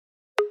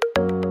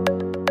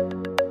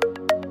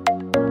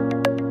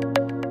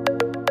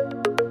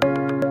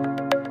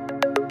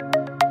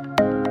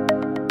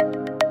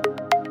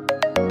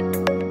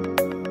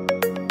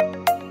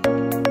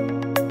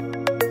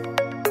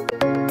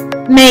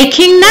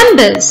Making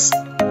numbers.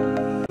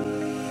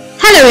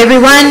 Hello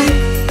everyone.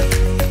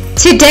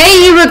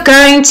 Today you are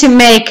going to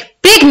make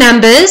big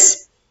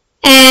numbers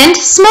and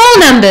small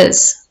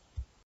numbers.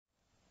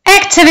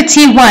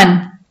 Activity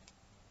 1.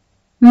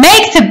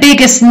 Make the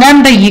biggest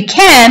number you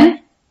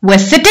can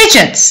with the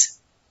digits.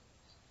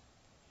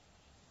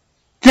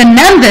 The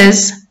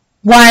numbers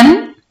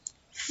 1,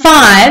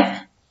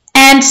 5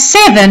 and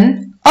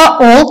 7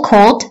 are all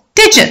called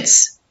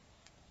digits.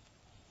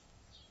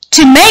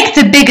 To make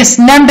the biggest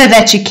number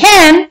that you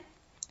can,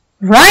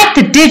 write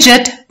the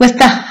digit with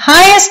the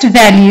highest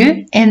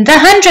value in the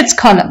hundreds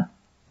column.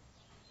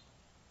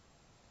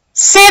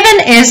 7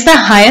 is the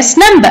highest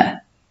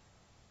number,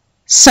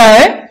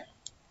 so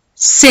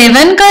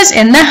 7 goes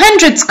in the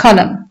hundreds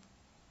column.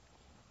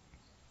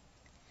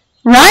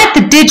 Write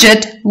the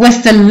digit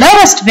with the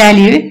lowest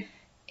value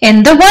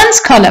in the ones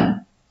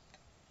column.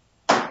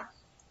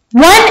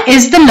 1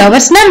 is the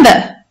lowest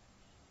number,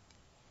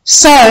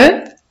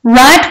 so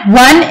write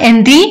 1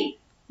 in the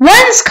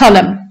ones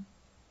column.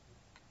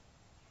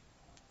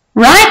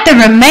 Write the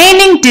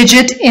remaining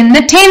digit in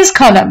the tens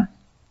column.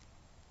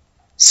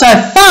 So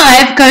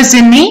 5 goes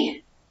in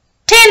the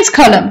tens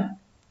column.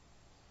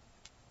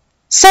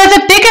 So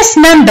the biggest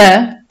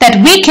number that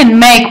we can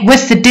make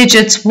with the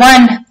digits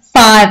 1,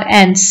 5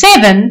 and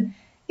 7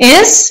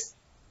 is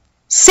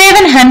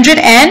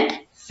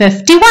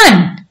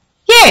 751.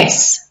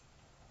 Yes.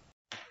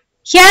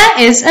 Here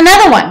is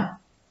another one.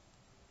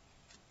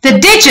 The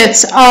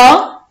digits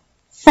are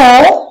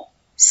 4,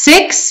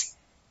 6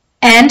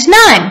 and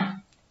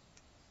 9.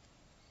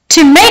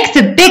 To make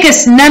the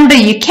biggest number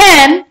you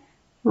can,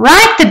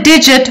 write the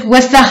digit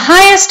with the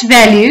highest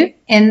value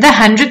in the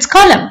hundreds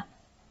column.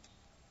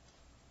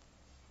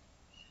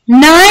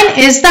 9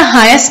 is the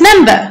highest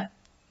number,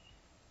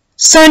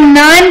 so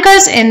 9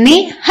 goes in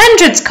the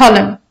hundreds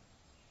column.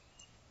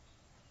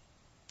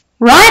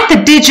 Write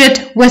the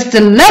digit with the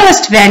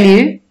lowest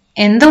value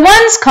in the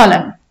ones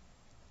column.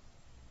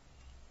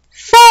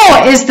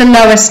 4 is the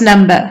lowest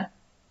number,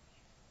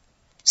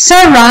 so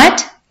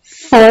write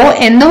 4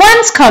 in the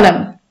ones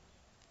column.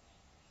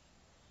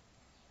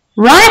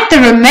 Write the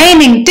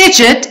remaining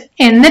digit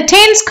in the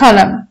tens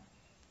column.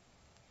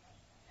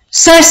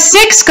 So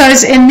 6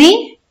 goes in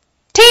the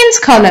tens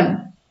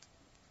column.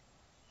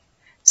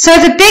 So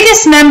the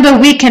biggest number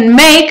we can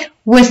make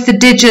with the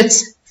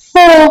digits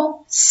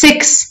 4,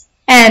 6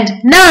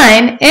 and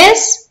 9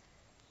 is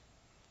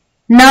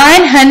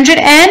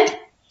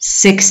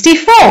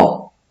 964.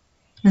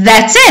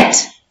 That's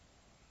it.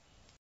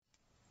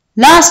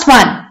 Last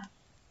one.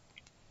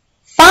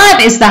 5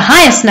 is the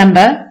highest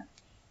number,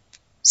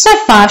 so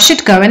 5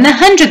 should go in the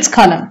hundreds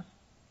column.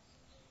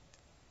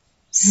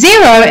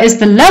 0 is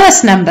the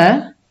lowest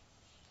number,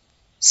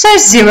 so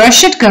 0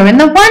 should go in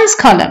the ones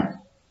column.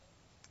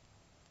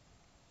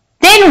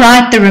 Then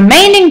write the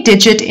remaining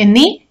digit in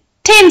the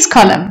tens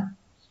column,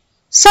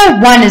 so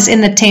 1 is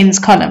in the tens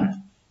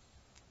column.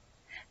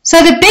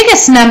 So the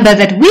biggest number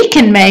that we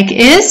can make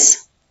is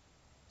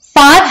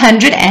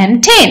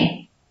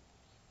 510.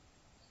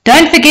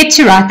 Don't forget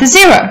to write the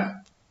 0.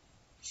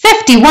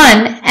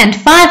 51 and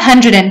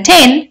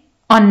 510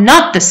 are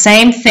not the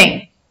same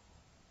thing.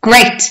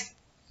 Great!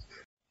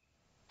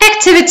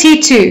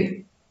 Activity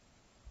 2.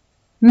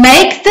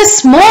 Make the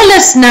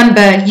smallest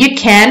number you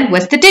can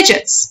with the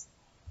digits.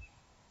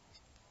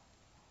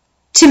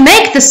 To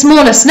make the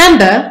smallest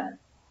number,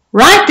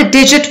 write the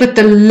digit with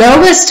the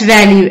lowest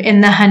value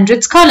in the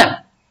hundreds column.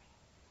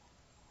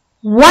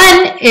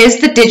 1 is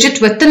the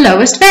digit with the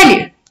lowest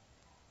value,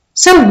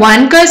 so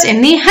 1 goes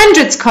in the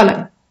hundreds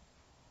column.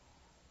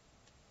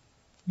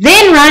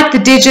 Then write the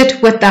digit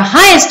with the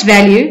highest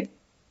value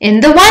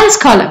in the ones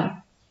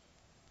column.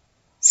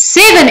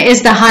 7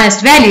 is the highest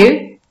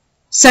value,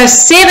 so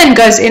 7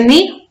 goes in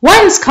the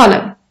ones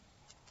column.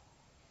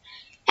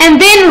 And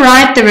then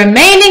write the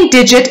remaining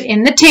digit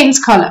in the tens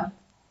column.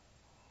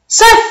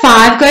 So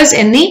 5 goes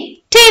in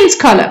the tens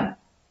column.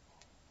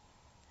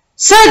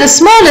 So the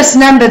smallest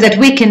number that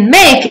we can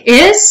make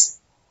is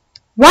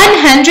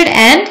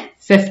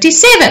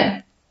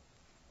 157.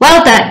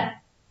 Well done.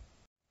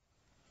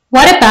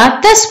 What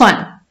about this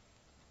one?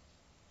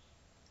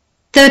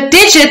 The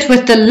digit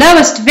with the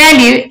lowest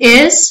value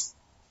is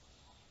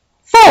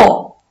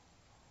 4.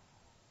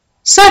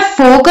 So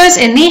 4 goes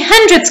in the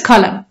hundreds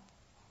column.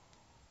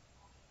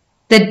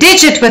 The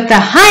digit with the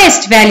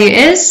highest value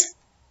is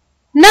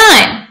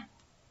 9.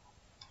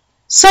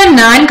 So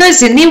 9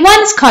 goes in the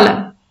ones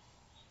column.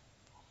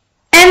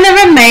 And the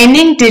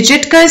remaining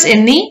digit goes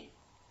in the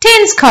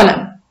tens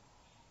column.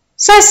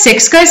 So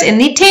 6 goes in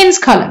the tens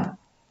column.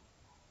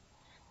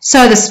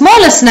 So the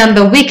smallest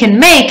number we can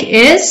make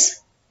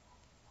is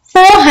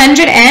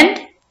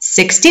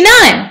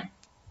 469.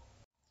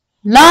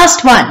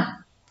 Last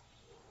one.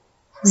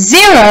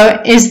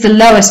 0 is the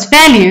lowest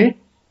value,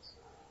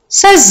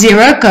 so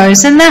 0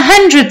 goes in the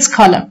hundreds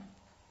column.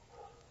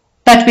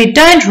 But we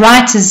don't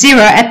write a 0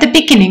 at the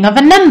beginning of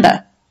a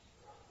number.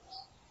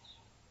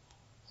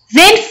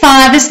 Then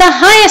 5 is the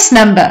highest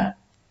number,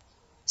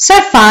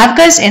 so 5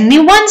 goes in the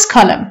ones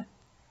column.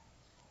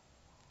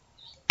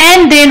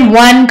 and then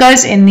 1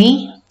 goes in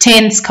the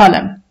tens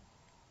column.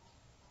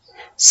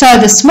 So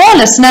the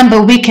smallest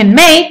number we can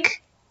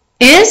make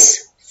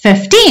is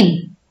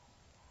 15.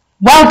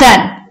 Well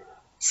done.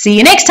 See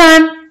you next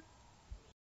time.